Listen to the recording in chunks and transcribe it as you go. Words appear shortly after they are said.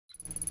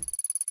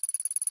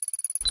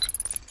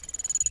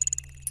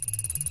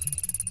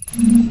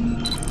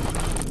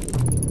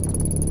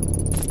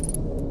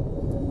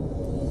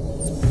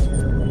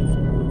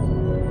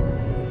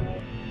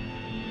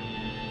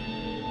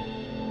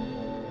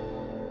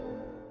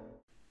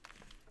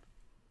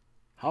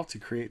How to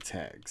create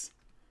tags.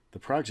 The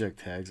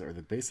project tags are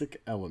the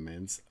basic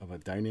elements of a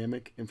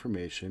dynamic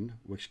information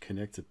which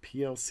connect to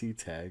PLC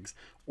tags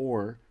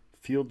or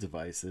field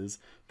devices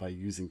by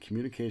using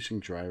communication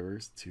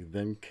drivers to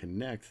then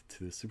connect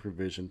to the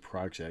supervision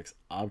project's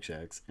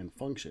objects and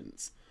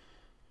functions.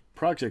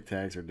 Project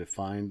tags are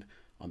defined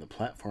on the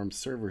platform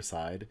server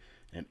side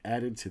and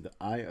added to the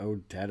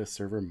I/O data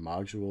server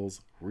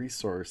module's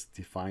resource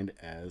defined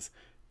as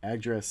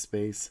address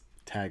space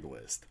tag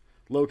list,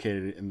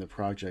 located in the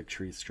project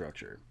tree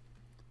structure.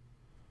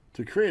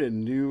 To create a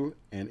new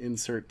and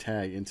insert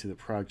tag into the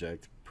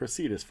project,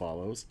 proceed as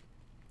follows.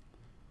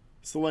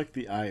 Select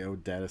the I/O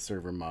data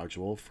server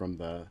module from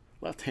the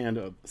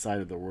left-hand side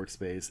of the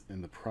workspace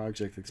in the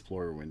Project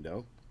Explorer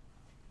window.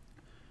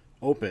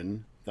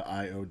 Open the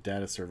I/O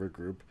data server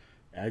group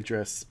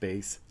address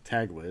space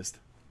tag list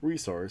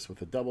resource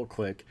with a double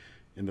click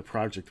in the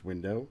project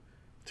window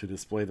to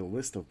display the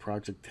list of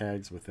project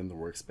tags within the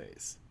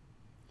workspace.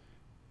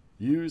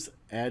 Use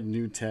Add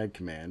New Tag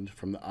command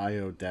from the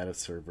I/O data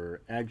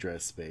server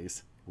address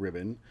space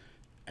ribbon.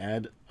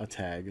 Add a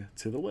tag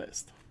to the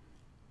list.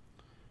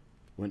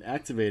 When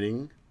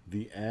activating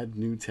the Add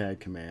New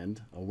Tag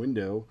command, a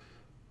window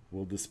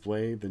will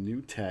display the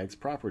new tag's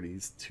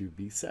properties to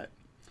be set.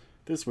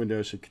 This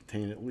window should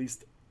contain at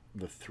least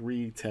the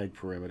 3 tag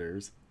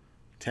parameters: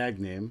 tag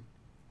name,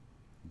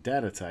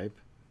 data type,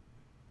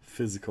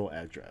 physical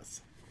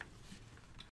address.